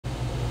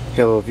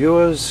Hello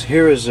viewers,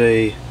 here is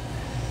an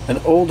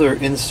older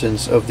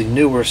instance of the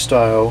newer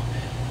style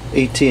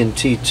AT&T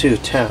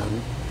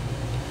 210.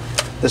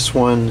 This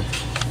one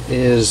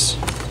is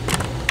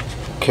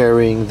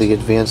carrying the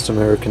Advanced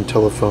American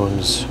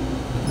Telephone's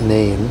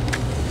name,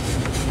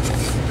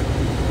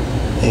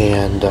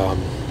 and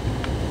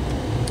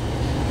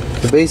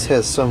the base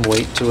has some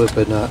weight to it,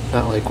 but not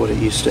like what it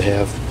used to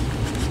have.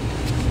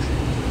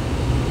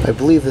 I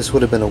believe this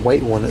would have been a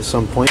white one at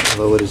some point,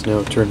 although it has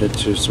now turned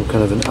into some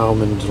kind of an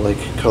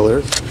almond-like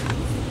color.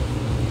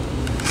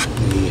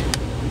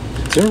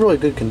 It's in really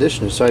good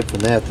condition aside from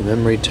that. The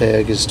memory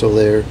tag is still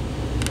there,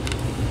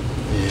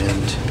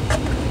 and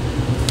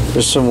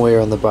there's some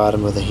wear on the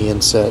bottom of the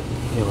handset,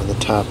 on the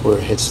top where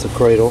it hits the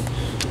cradle,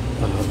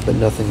 but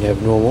nothing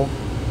abnormal.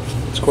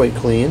 It's quite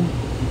clean.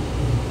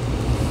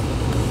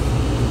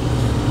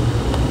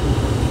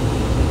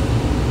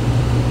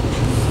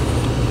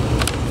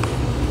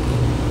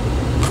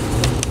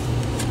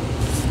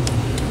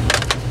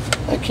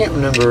 I can't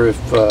remember if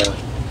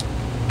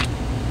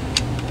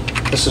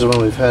this is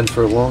one we've had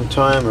for a long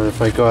time, or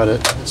if I got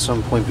it at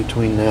some point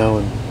between now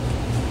and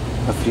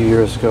a few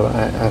years ago.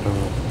 I don't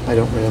know. I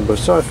don't remember.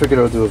 So I figured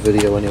I'll do a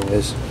video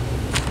anyways.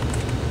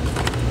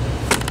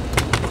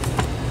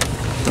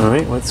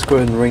 Alright, let's go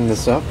ahead and ring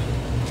this up.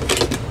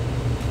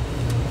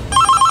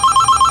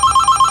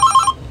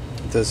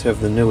 It does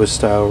have the newest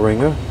style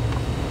ringer.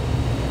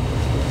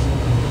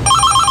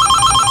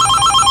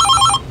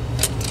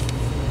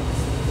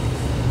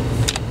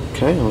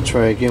 Okay, I'll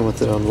try again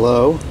with it on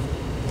low.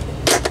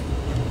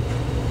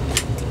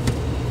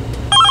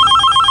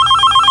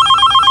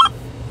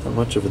 Not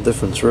much of a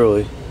difference,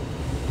 really.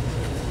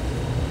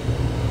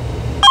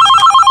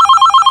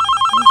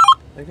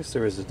 I guess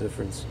there is a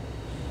difference.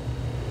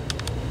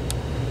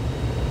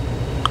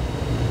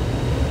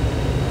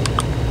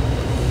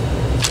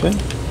 Okay.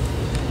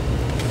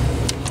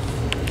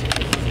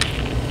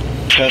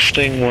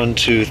 Testing 1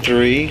 2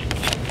 3.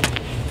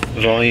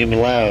 Volume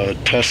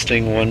loud.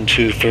 Testing 1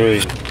 2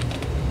 3.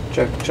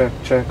 Check, check,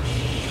 check.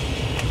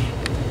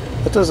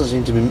 That doesn't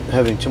seem to be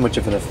having too much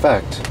of an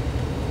effect.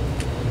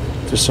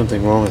 There's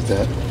something wrong with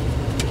that.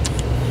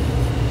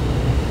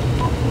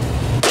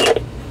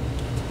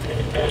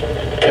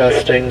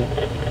 Testing.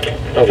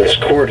 Oh, this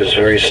cord is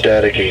very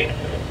staticky.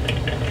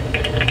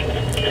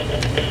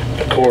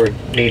 The cord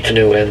needs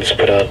new ends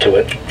put onto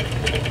it.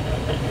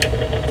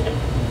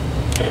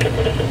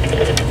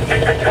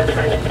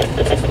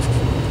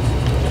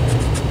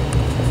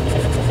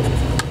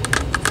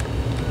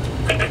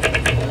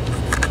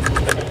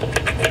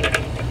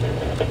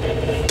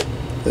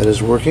 That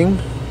is working.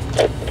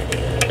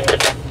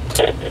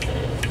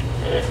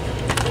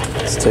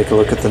 Let's take a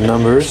look at the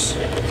numbers.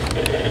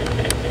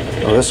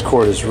 Oh, this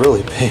cord is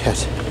really bad.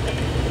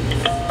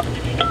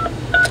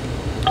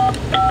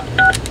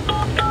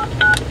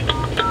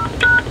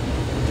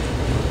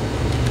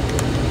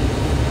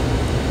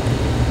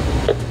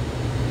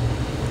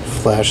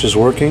 Flash is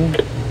working.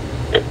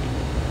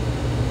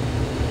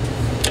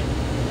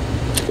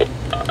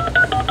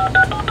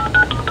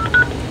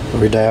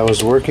 Every dial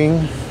is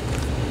working.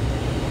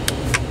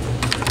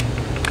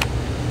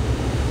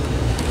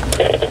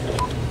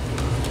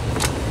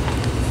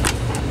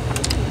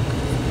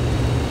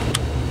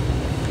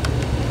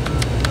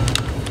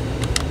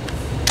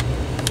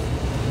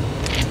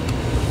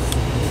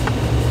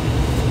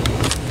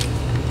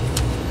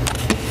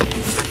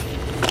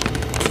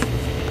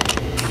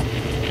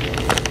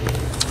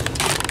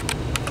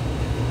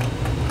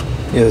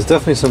 Yeah, there's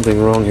definitely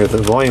something wrong here. The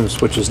volume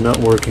switch is not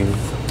working.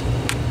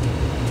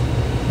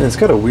 And it's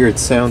got a weird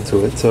sound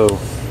to it, so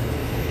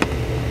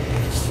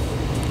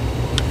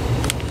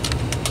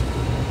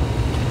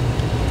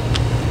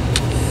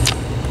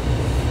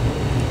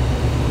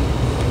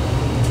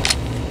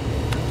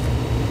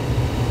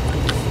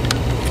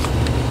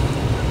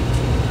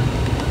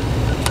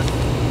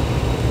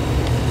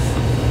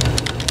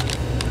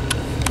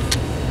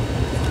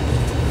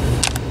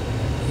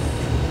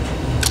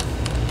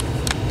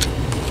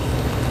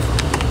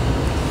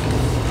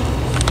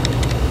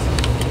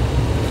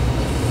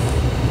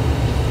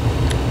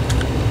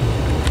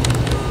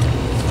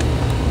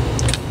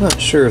not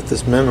sure if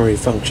this memory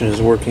function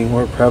is working,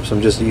 or perhaps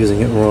I'm just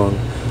using it wrong.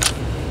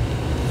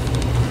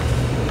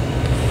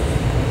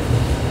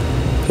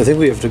 I think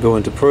we have to go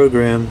into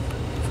program,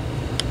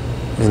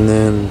 and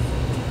then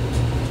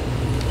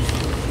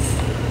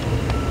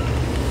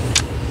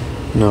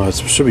no, it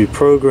should be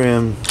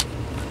program,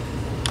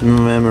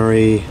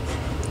 memory.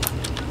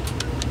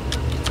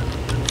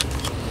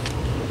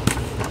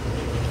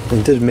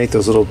 It did make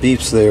those little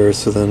beeps there,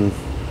 so then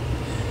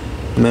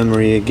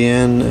memory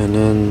again, and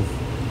then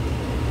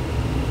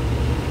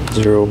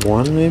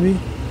 01 maybe?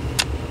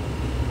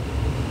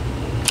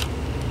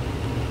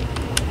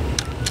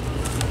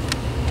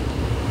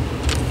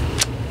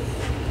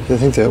 I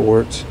think that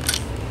worked.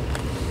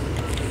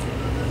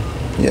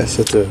 Yes,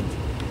 it did.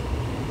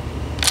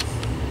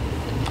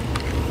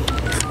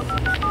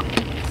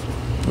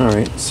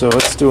 Alright, so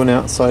let's do an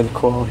outside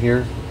call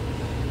here,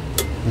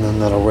 and then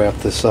that'll wrap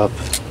this up.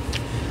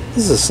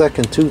 This is the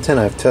second 210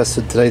 I've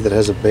tested today that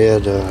has a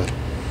bad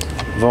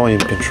volume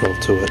control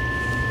to it.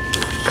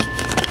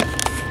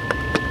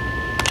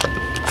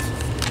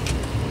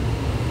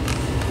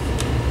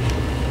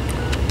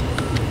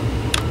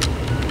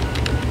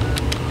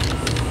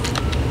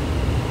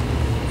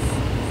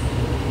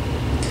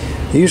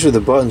 Usually the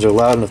buttons are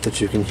loud enough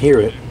that you can hear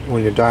it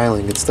when you're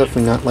dialing. It's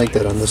definitely not like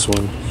that on this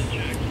one.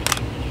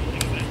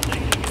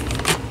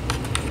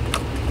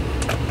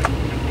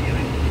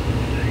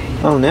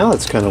 Oh, now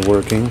it's kind of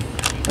working.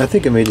 I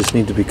think it may just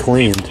need to be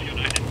cleaned.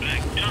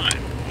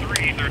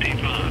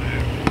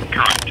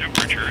 Current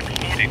temperature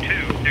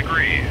 42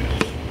 degrees.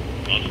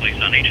 Mostly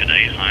sunny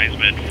today, highs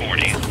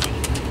mid-40s.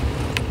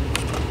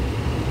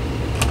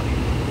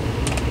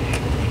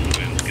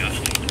 Winds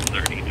gusting to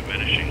 30,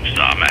 diminishing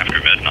some after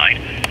midnight.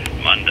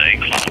 Monday,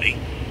 cloudy.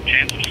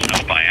 Chance of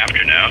snow by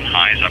afternoon,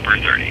 highs upper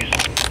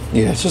 30s.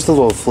 Yeah, it's just a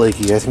little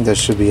flaky. I think that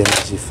should be an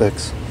easy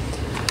fix.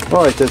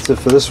 Alright, that's it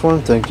for this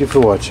one. Thank you for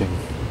watching.